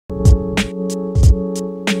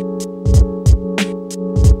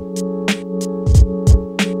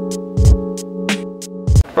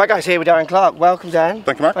Right guys, here with Darren Clarke. Welcome Dan.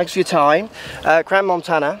 Thank you, Mark. Thanks for your time. Cran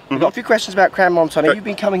Montana. We've got a few questions about Cran Montana. Okay. You've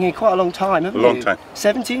been coming here quite a long time, haven't you? A long time.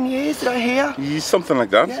 17 years, did I hear? Something like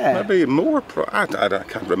that. Yeah. Maybe more. I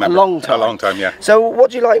can't remember. A long time. A long time, yeah. So what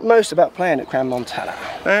do you like most about playing at Cran Montana?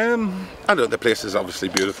 I don't know, the place is obviously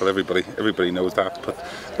beautiful, everybody knows that, but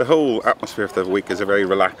the whole atmosphere of the week is a very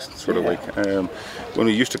relaxed sort of week. When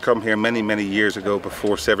we used to come here many years ago,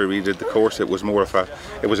 before Sevi redid the course, it was more of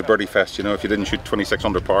it was a birdie fest, you know. If you didn't shoot 26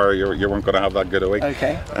 under par, you weren't going to have that good a week.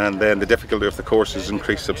 Okay. And then the difficulty of the course has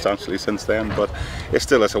increased substantially since then, but it's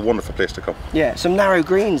a wonderful place to come. Yeah, some narrow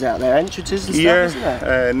greens out there, entrances and stuff, isn't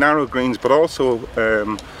there? Narrow greens, but also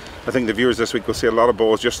I think the viewers this week will see a lot of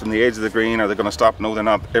balls just on the edge of the green. Are they going to stop? No, they're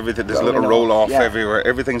not. Everything, there's a little roll off everywhere.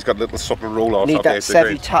 Everything's got little subtle roll offs. Need that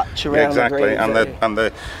Sevi touch around the green. And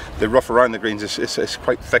the rough around the greens is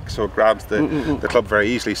quite thick, so it grabs the club very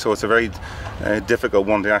easily. So it's a very difficult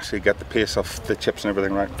one to actually get the pace off the chips and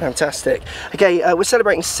everything right. Fantastic. Okay, we're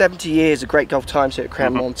celebrating 70 years of great golf times here at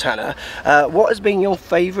Cran Montana. What has been your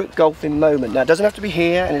favourite golfing moment? Now, it doesn't have to be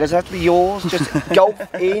here, and it doesn't have to be yours. Just golf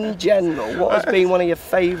in general. What has been one of your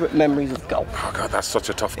favourite memories of golf? Oh God, that's such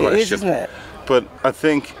a tough question. It is, isn't it? But I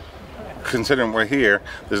think, considering we're here,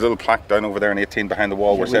 there's a little plaque down over there in 18 behind the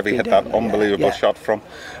wall where Sevi hit that unbelievable shot from.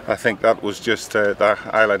 I think that was just, that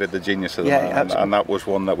highlighted the genius of the man, and that was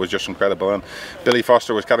one that was just incredible. And Billy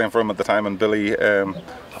Foster was caddying for him at the time, and Billy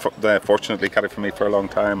fortunately caddied for me for a long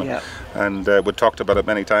time, and we talked about it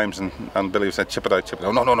many times, and Billy said, chip it out, chip it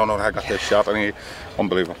out. No, I got this shot, and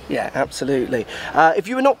unbelievable. Yeah, absolutely. If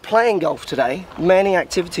you were not playing golf today, many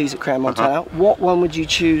activities at Cran Montana, what one would you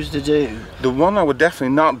choose to do? The one I would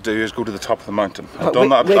definitely not do is go to the top of the mountain. I've done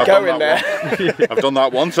that. I've done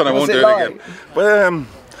that once, and I won't do it again. But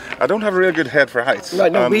I don't have a real good head for heights. No,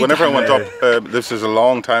 and whenever I went up, this is a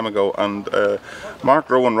long time ago, and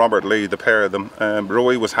Mark Rowe and Robert Lee, the pair of them,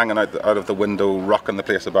 Rowe was hanging out of the window, rocking the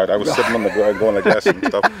place about. I was sitting on the ground going like this and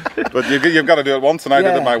stuff. But you've got to do it once, and I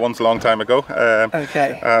did it my once a long time ago.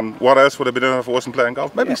 What else would I be doing if I wasn't playing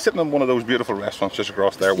golf? Maybe sitting in one of those beautiful restaurants just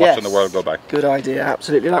across there, watching the world go by. Good idea,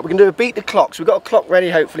 absolutely. Like, we can do a beat the clocks. We've got a clock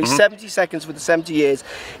ready, hopefully. 70 seconds for the 70 years.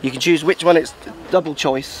 You can choose which one. It's double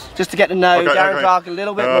choice, just to get to know Darren Clarke a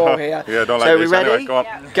little bit more here. Yeah, don't like so this. we ready? Anyway, go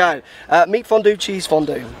on. Go. Meat fondue, cheese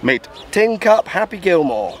fondue. Meat. Tin cup, Happy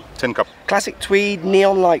Gilmore. Tin cup. Classic tweed,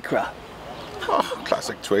 neon lycra. Oh,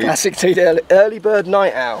 classic tweed. Classic tweed, early bird,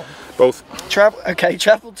 night owl. Both.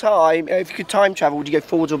 Travel time. If you could time travel, would you go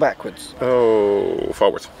forwards or backwards? Oh,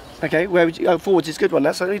 forwards. Okay, where would you go? Forwards is a good one.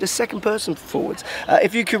 That's only the second person for forwards.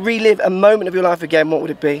 If you could relive a moment of your life again, what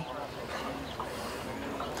would it be?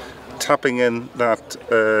 Tapping in that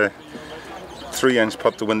 3-inch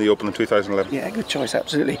putt to win the Open in 2011. Yeah, good choice,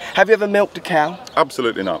 absolutely. Have you ever milked a cow?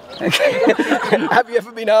 Absolutely not. Okay. Have you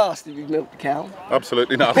ever been asked if you've milked a cow?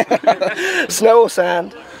 Absolutely not. Snow or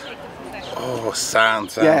sand? Oh,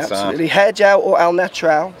 sand. Yeah, absolutely. Hair gel or al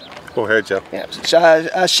natural? Oh, hair gel. Yeah.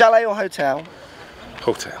 Chalet or hotel?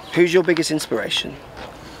 Hotel. Who's your biggest inspiration?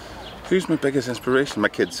 Who's my biggest inspiration? My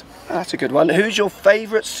kids. Oh, that's a good one. Who's your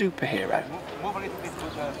favourite superhero?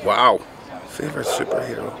 Wow. Favourite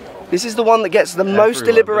superhero? This is the one that gets the most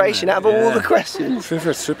deliberation out of all the questions.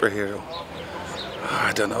 Favourite superhero? Oh,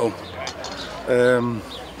 I don't know.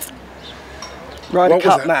 Ryder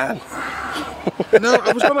Cup man. No,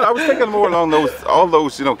 I was thinking more along all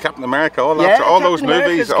those, you know, Captain America, all those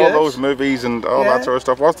movies and all that sort of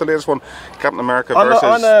stuff. What's the latest one? Captain America versus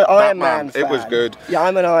I'm an Iron Man fan. It was good. Yeah,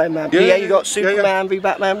 I'm an Iron Man. Yeah, you got Superman v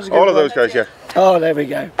Batman. All of those guys, yeah. Oh, there we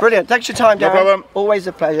go. Brilliant. Thanks for your time, Darren. No problem. Always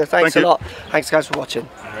a pleasure. Thanks a lot. Thanks, guys, for watching.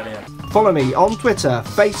 Follow me on Twitter,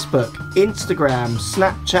 Facebook, Instagram,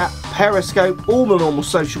 Snapchat, Periscope, all the normal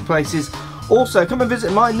social places. Also, come and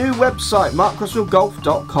visit my new website,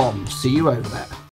 markcrossfieldgolf.com. See you over there.